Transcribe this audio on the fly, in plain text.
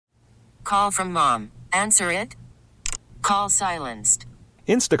call from mom. Answer it. Call silenced.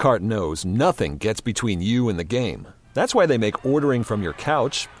 Instacart knows nothing gets between you and the game. That's why they make ordering from your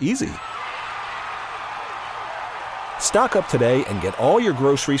couch easy. Stock up today and get all your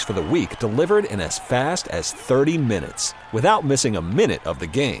groceries for the week delivered in as fast as 30 minutes without missing a minute of the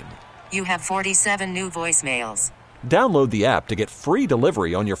game. You have 47 new voicemails. Download the app to get free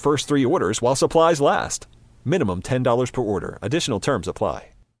delivery on your first 3 orders while supplies last. Minimum $10 per order. Additional terms apply.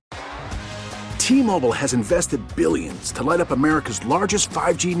 T-Mobile has invested billions to light up America's largest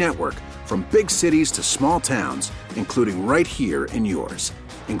 5G network, from big cities to small towns, including right here in yours.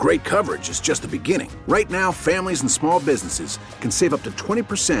 And great coverage is just the beginning. Right now, families and small businesses can save up to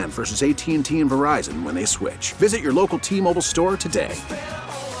 20% versus AT&T and Verizon when they switch. Visit your local T-Mobile store today.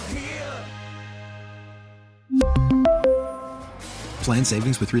 Plan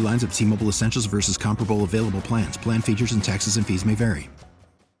savings with 3 lines of T-Mobile Essentials versus comparable available plans. Plan features and taxes and fees may vary.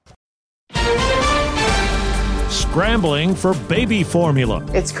 Scrambling for baby formula.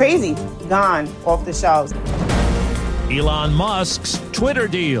 It's crazy. Gone off the shelves. Elon Musk's Twitter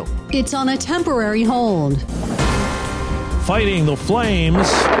deal. It's on a temporary hold. Fighting the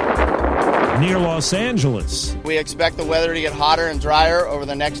flames near Los Angeles. We expect the weather to get hotter and drier over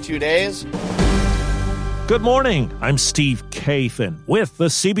the next 2 days. Good morning. I'm Steve Kathan with the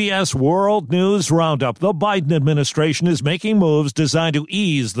CBS World News Roundup. The Biden administration is making moves designed to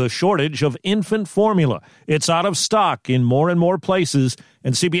ease the shortage of infant formula. It's out of stock in more and more places,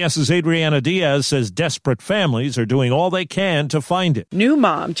 and CBS's Adriana Diaz says desperate families are doing all they can to find it. New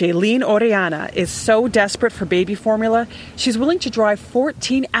mom Jaylene Orellana is so desperate for baby formula, she's willing to drive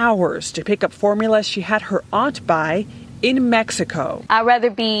 14 hours to pick up formula she had her aunt buy in Mexico. I'd rather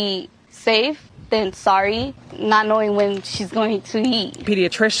be safe than sorry, not knowing when she's going to eat.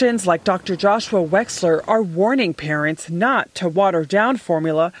 Pediatricians like Dr. Joshua Wexler are warning parents not to water down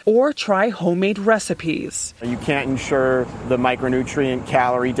formula or try homemade recipes. You can't ensure the micronutrient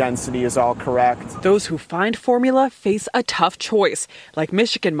calorie density is all correct. Those who find formula face a tough choice, like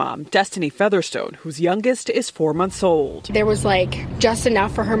Michigan mom Destiny Featherstone, whose youngest is 4 months old. There was just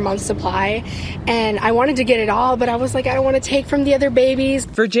enough for her month's supply, and I wanted to get it all, but I was I don't want to take from the other babies.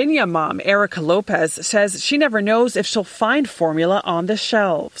 Virginia mom Erica Lopez says she never knows if she'll find formula on the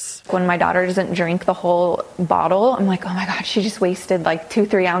shelves. When my daughter doesn't drink the whole bottle, I'm like, oh my God, she just wasted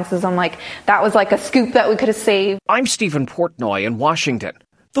 2-3 ounces. I'm like, that was a scoop that we could have saved. I'm Stephen Portnoy in Washington.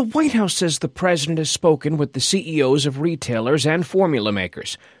 The White House says the president has spoken with the CEOs of retailers and formula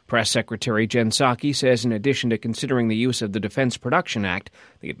makers. Press Secretary Jen Psaki says in addition to considering the use of the Defense Production Act,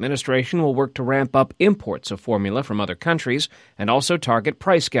 the administration will work to ramp up imports of formula from other countries and also target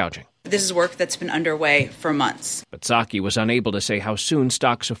price gouging. This is work that's been underway for months. But Psaki was unable to say how soon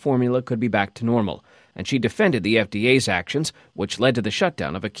stocks of formula could be back to normal, and she defended the FDA's actions, which led to the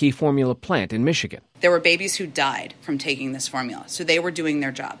shutdown of a key formula plant in Michigan. There were babies who died from taking this formula, so they were doing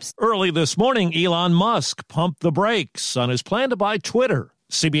their jobs. Early this morning, Elon Musk pumped the brakes on his plan to buy Twitter.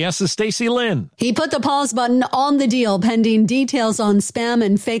 CBS's Stacey Lynn. He put the pause button on the deal pending details on spam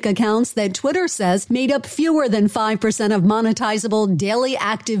and fake accounts that Twitter says made up fewer than 5% of monetizable daily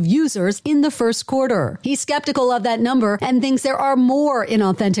active users in the first quarter. He's skeptical of that number and thinks there are more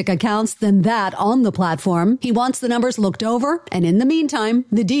inauthentic accounts than that on the platform. He wants the numbers looked over, and in the meantime,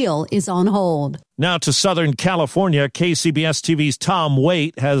 the deal is on hold. Now to Southern California, KCBS TV's Tom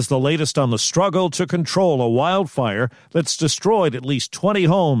Waite has the latest on the struggle to control a wildfire that's destroyed at least 20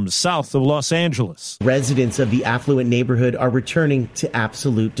 homes south of Los Angeles. Residents of the affluent neighborhood are returning to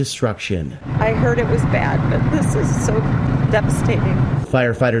absolute destruction. I heard it was bad, but this is so devastating.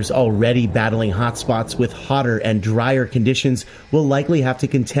 Firefighters already battling hotspots with hotter and drier conditions will likely have to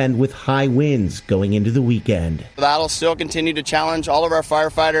contend with high winds going into the weekend. That'll still continue to challenge all of our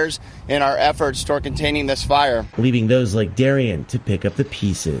firefighters in our efforts toward containing this fire, leaving those like Darian to pick up the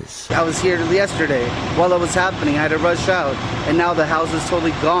pieces. I was here yesterday while it was happening. I had to rush out, and now the house is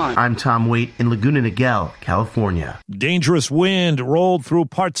totally gone. I'm Tom Waite in Laguna Niguel, California. Dangerous wind rolled through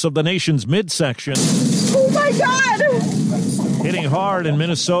parts of the nation's midsection. Oh my God! Hitting hard in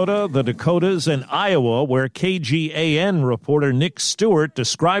Minnesota, the Dakotas, and Iowa, where KGAN reporter Nick Stewart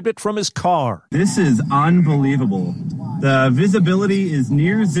described it from his car. This is unbelievable. The visibility is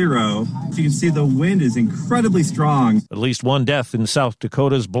near zero. As you can see, the wind is incredibly strong. At least one death in South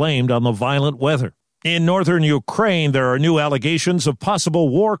Dakota is blamed on the violent weather. In northern Ukraine, there are new allegations of possible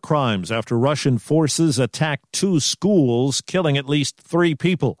war crimes after Russian forces attacked 2 schools, killing at least 3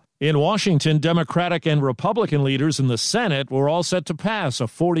 people. In Washington, Democratic and Republican leaders in the Senate were all set to pass a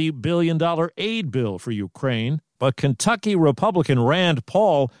 $40 billion aid bill for Ukraine. but Kentucky Republican Rand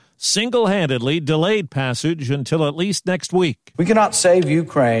Paul single-handedly delayed passage until at least next week. We cannot save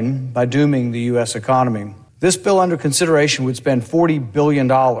Ukraine by dooming the U.S. economy. This bill under consideration would spend $40 billion.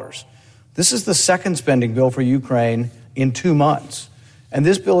 This is the second spending bill for Ukraine in 2 months. And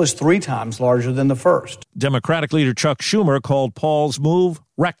this bill is 3 times larger than the first. Democratic leader Chuck Schumer called Paul's move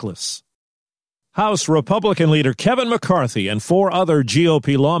reckless. House Republican leader Kevin McCarthy and 4 other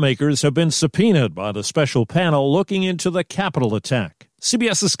GOP lawmakers have been subpoenaed by the special panel looking into the Capitol attack.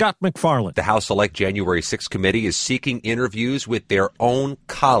 CBS's Scott McFarland. The House Select January 6 committee is seeking interviews with their own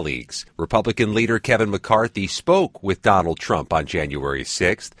colleagues. Republican leader Kevin McCarthy spoke with Donald Trump on January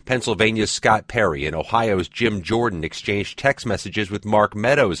 6th. Pennsylvania's Scott Perry and Ohio's Jim Jordan exchanged text messages with Mark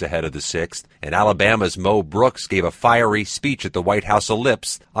Meadows ahead of the 6th. And Alabama's Mo Brooks gave a fiery speech at the White House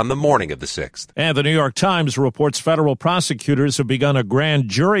Ellipse on the morning of the 6th. And the New York Times reports federal prosecutors have begun a grand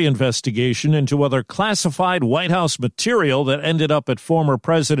jury investigation into whether classified White House material that ended up at former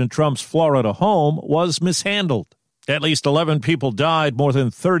President Trump's Florida home was mishandled. At least 11 people died, more than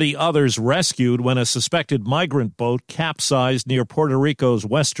 30 others rescued when a suspected migrant boat capsized near Puerto Rico's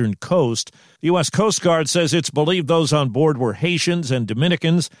western coast. The U.S. Coast Guard says it's believed those on board were Haitians and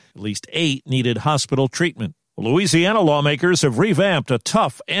Dominicans. At least 8 needed hospital treatment. Louisiana lawmakers have revamped a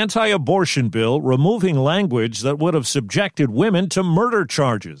tough anti-abortion bill, removing language that would have subjected women to murder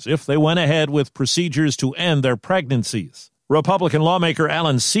charges if they went ahead with procedures to end their pregnancies. Republican lawmaker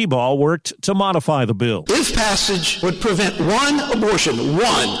Alan Seabaugh worked to modify the bill. If passage would prevent one abortion,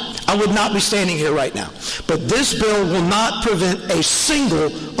 I would not be standing here right now. But this bill will not prevent a single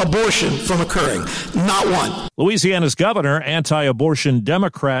abortion from occurring. Not one. Louisiana's governor, anti-abortion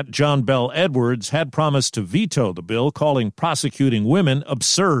Democrat John Bel Edwards, had promised to veto the bill, calling prosecuting women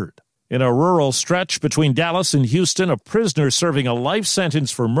absurd. In a rural stretch between Dallas and Houston, a prisoner serving a life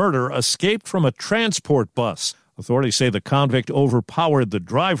sentence for murder escaped from a transport bus. Authorities say the convict overpowered the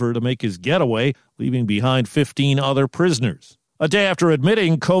driver to make his getaway, leaving behind 15 other prisoners. A day after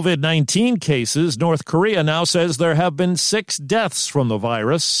admitting COVID-19 cases, North Korea now says there have been 6 deaths from the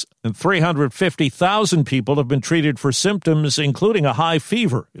virus, and 350,000 people have been treated for symptoms, including a high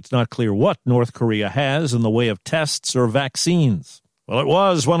fever. It's not clear what North Korea has in the way of tests or vaccines. Well, it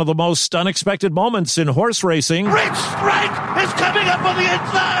was one of the most unexpected moments in horse racing. Rich Strike is coming up on the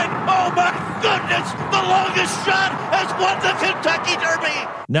inside. Oh, my goodness. The longest shot has won the Kentucky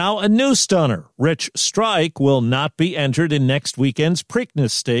Derby. Now a new stunner. Rich Strike will not be entered in next weekend's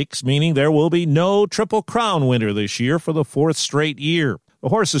Preakness Stakes, meaning there will be no Triple Crown winner this year for the 4th straight year. The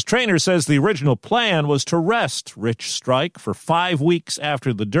horse's trainer says the original plan was to rest Rich Strike for 5 weeks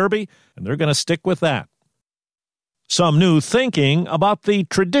after the Derby, and they're going to stick with that. Some new thinking about the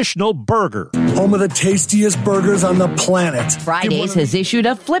traditional burger. Home of the tastiest burgers on the planet. Fridays has issued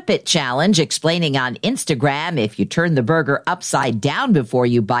a Flip It challenge, explaining on Instagram if you turn the burger upside down before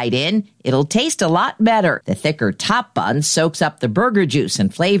you bite in, it'll taste a lot better. The thicker top bun soaks up the burger juice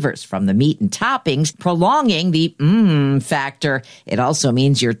and flavors from the meat and toppings, prolonging the factor. It also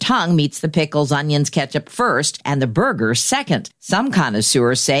means your tongue meets the pickles, onions, ketchup first, and the burger second. Some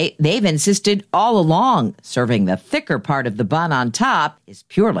connoisseurs say they've insisted all along, serving the thicker part of the bun on top is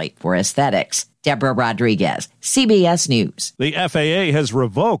purely for aesthetics. Deborah Rodriguez, CBS News. The FAA has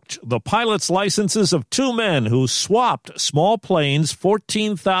revoked the pilot's licenses of 2 men who swapped small planes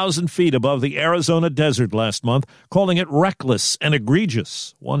 14,000 feet above the Arizona desert last month, calling it reckless and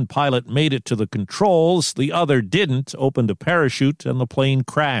egregious. One pilot made it to the controls, the other didn't, opened a parachute, and the plane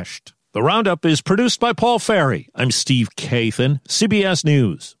crashed. The Roundup is produced by Paul Ferry. I'm Steve Kathan, CBS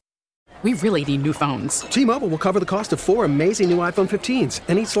News. We really need new phones. T-Mobile will cover the cost of 4 amazing new iPhone 15s,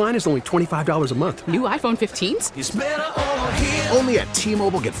 and each line is only $25 a month. New iPhone 15s? It's better over here. Only at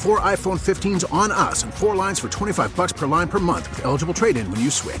T-Mobile, get 4 iPhone 15s on us and 4 lines for $25 per line per month with eligible trade-in when you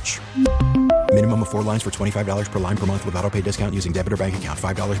switch. Minimum of 4 lines for $25 per line per month with autopay discount using debit or bank account.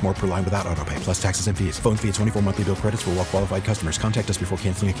 $5 more per line without autopay, plus taxes and fees. Phone fee at 24 monthly bill credits for well-qualified customers. Contact us before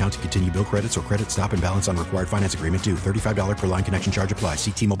canceling account to continue bill credits or credit stop and balance on required finance agreement due. $35 per line connection charge applies.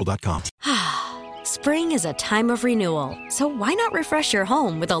 See T-Mobile.com. Spring is a time of renewal, so why not refresh your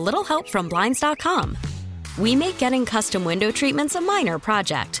home with a little help from Blinds.com? We make getting custom window treatments a minor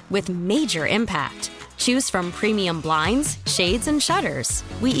project with major impact. Choose from premium blinds, shades, and shutters.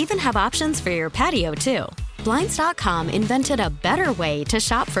 We even have options for your patio, too. Blinds.com invented a better way to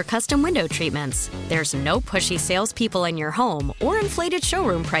shop for custom window treatments. There's no pushy salespeople in your home or inflated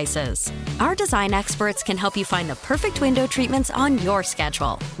showroom prices. Our design experts can help you find the perfect window treatments on your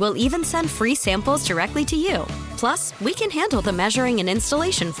schedule. We'll even send free samples directly to you. Plus, we can handle the measuring and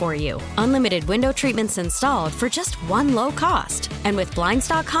installation for you. Unlimited window treatments installed for just one low cost. And with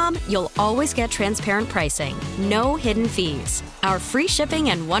Blinds.com, you'll always get transparent pricing. No hidden fees. Our free shipping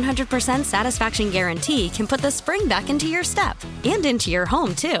and 100% satisfaction guarantee can put the spring back into your step and into your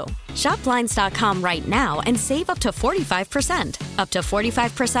home, too. Shop Blinds.com right now and save up to 45%. Up to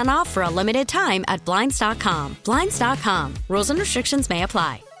 45% off for a limited time at Blinds.com. Blinds.com. Rules and restrictions may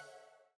apply.